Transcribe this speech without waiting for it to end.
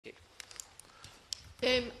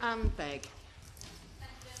Anne Begg.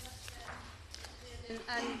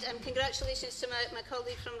 And congratulations to my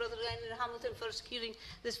colleague from Rutherglen and Hamilton for securing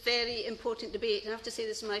this very important debate. And I have to say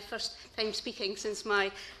this is my first time speaking since my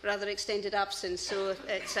rather extended absence, so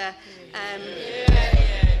it's a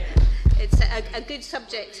good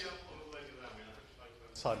subject.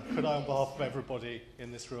 Could I, on behalf of everybody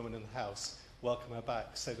in this room and in the House, welcome her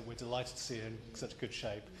back, say that we're delighted to see her in such good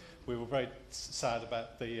shape. We were very sad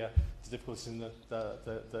about the difficulties in the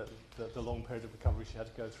long period of recovery she had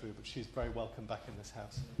to go through, but she's very welcome back in this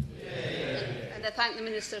House. And I thank the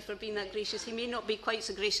Minister for being that gracious. He may not be quite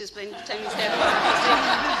so gracious by the time he's there.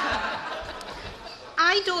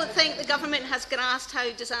 I don't think the government has grasped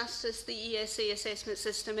how disastrous the ESA assessment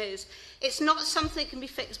system is. It's not something that can be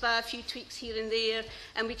fixed by a few tweaks here and there,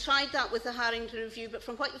 and we tried that with the Harrington Review, but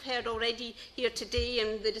from what you've heard already here today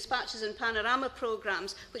and the dispatches and panorama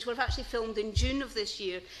programmes, which were actually filmed in June of this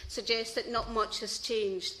year, suggest that not much has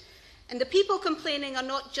changed. And the people complaining are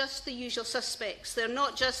not just the usual suspects. They're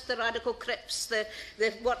not just the radical crips, the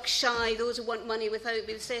work shy, those who want money without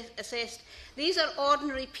being assessed. These are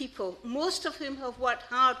ordinary people, most of whom have worked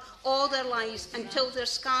hard all their lives until their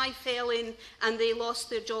sky fell in and they lost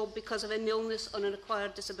their job because of an illness or an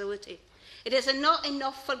acquired disability. It is not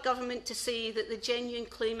enough for government to say that the genuine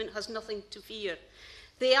claimant has nothing to fear.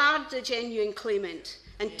 They are the genuine claimant,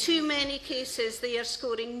 and too many cases they are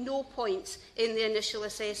scoring no points in the initial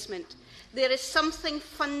assessment. There is something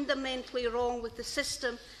fundamentally wrong with the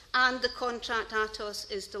system and the contract Atos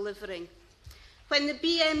is delivering. When the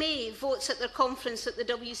BMA votes at their conference that the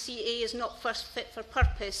WCA is not first fit for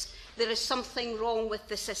purpose, there is something wrong with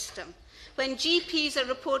the system. When GPs are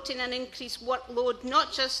reporting an increased workload,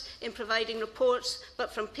 not just in providing reports,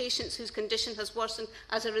 but from patients whose condition has worsened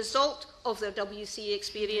as a result of their WCA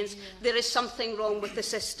experience, there is something wrong with the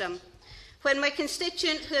system. When my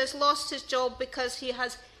constituent who has lost his job because he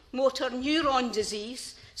has motor neuron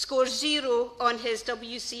disease scores 0 on his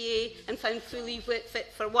WCA and found fully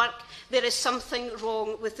fit for work, there is something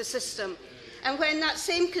wrong with the system. And when that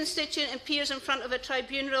same constituent appears in front of a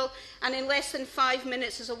tribunal and in less than 5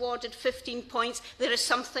 minutes is awarded 15 points, there is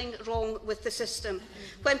something wrong with the system.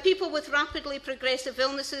 When people with rapidly progressive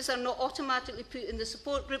illnesses are not automatically put in the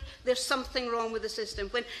support group, there's something wrong with the system.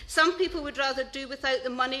 When some people would rather do without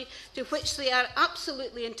the money to which they are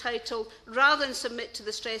absolutely entitled rather than submit to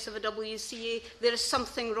the stress of a WCA, there is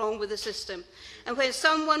something wrong with the system. And when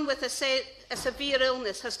someone with a severe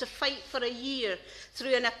illness has to fight for a year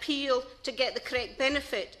through an appeal to get the correct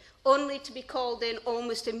benefit, only to be called in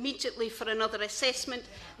almost immediately for another assessment,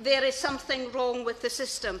 there is something wrong with the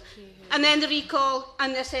system. And then the recall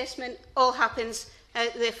and the assessment all happens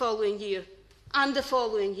the following year and the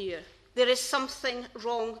following year. There is something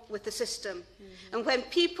wrong with the system. And when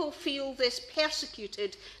people feel this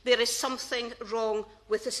persecuted, there is something wrong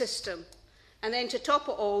with the system. And then to top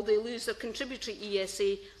it all, they lose their contributory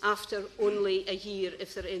ESA after only a year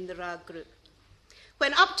if they're in the RAG group.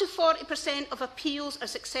 When up to 40% of appeals are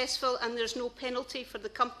successful and there's no penalty for the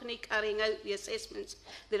company carrying out the assessments,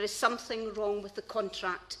 there is something wrong with the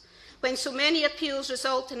contract. When so many appeals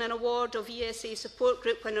result in an award of ESA support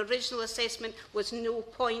group when original assessment was no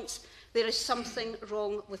points, there is something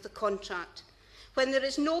wrong with the contract. When there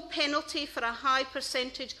is no penalty for a high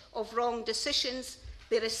percentage of wrong decisions,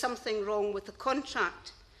 there is something wrong with the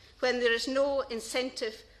contract. When there is no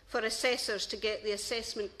incentive for assessors to get the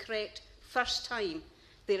assessment correct first time,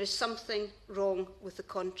 there is something wrong with the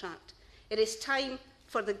contract. It is time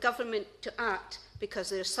for the government to act because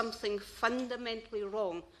there is something fundamentally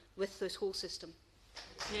wrong with this whole system.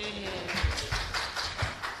 Yeah.